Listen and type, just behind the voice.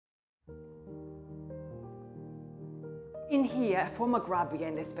In here, for MAGRABi,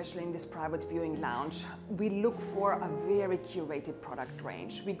 and especially in this private viewing lounge, we look for a very curated product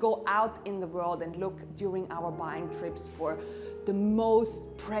range. We go out in the world and look during our buying trips for the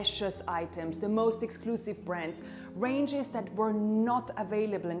most precious items, the most exclusive brands, ranges that were not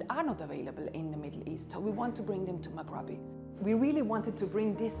available and are not available in the Middle East. So we want to bring them to MAGRABi. We really wanted to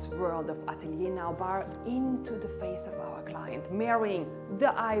bring this world of Atelier Nawbar into the face of our client, marrying the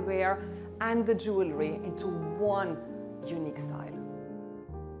eyewear and the jewelry into one unique style.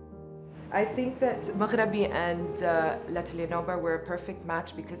 I think that MAGRABi and L'Atelier Nawbar were a perfect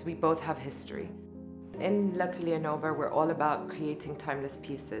match because we both have history. In L'Atelier Nawbar, we're all about creating timeless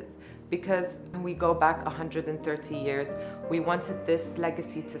pieces. Because when we go back 130 years, we wanted this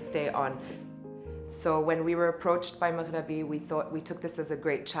legacy to stay on. So when we were approached by MAGRABi, we took this as a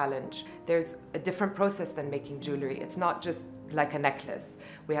great challenge. There's a different process than making jewelry. It's not just like a necklace.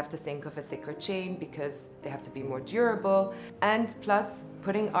 We have to think of a thicker chain because they have to be more durable. And plus,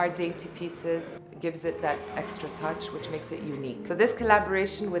 putting our dainty pieces gives it that extra touch, which makes it unique. So this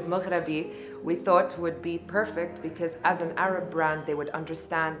collaboration with MAGRABi, we thought would be perfect because as an Arab brand, they would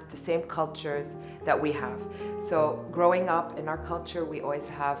understand the same cultures that we have. So growing up in our culture, we always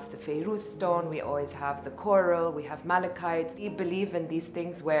have the Fairuz stone, we always have the coral, we have malachite. We believe in these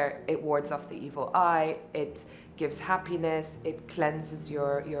things where it wards off the evil eye, it gives happiness, it cleanses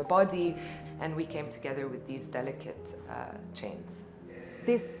your body, and we came together with these delicate chains.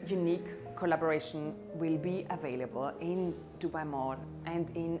 This unique collaboration will be available in Dubai Mall and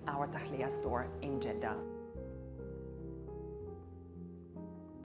in our Tahliya store in Jeddah.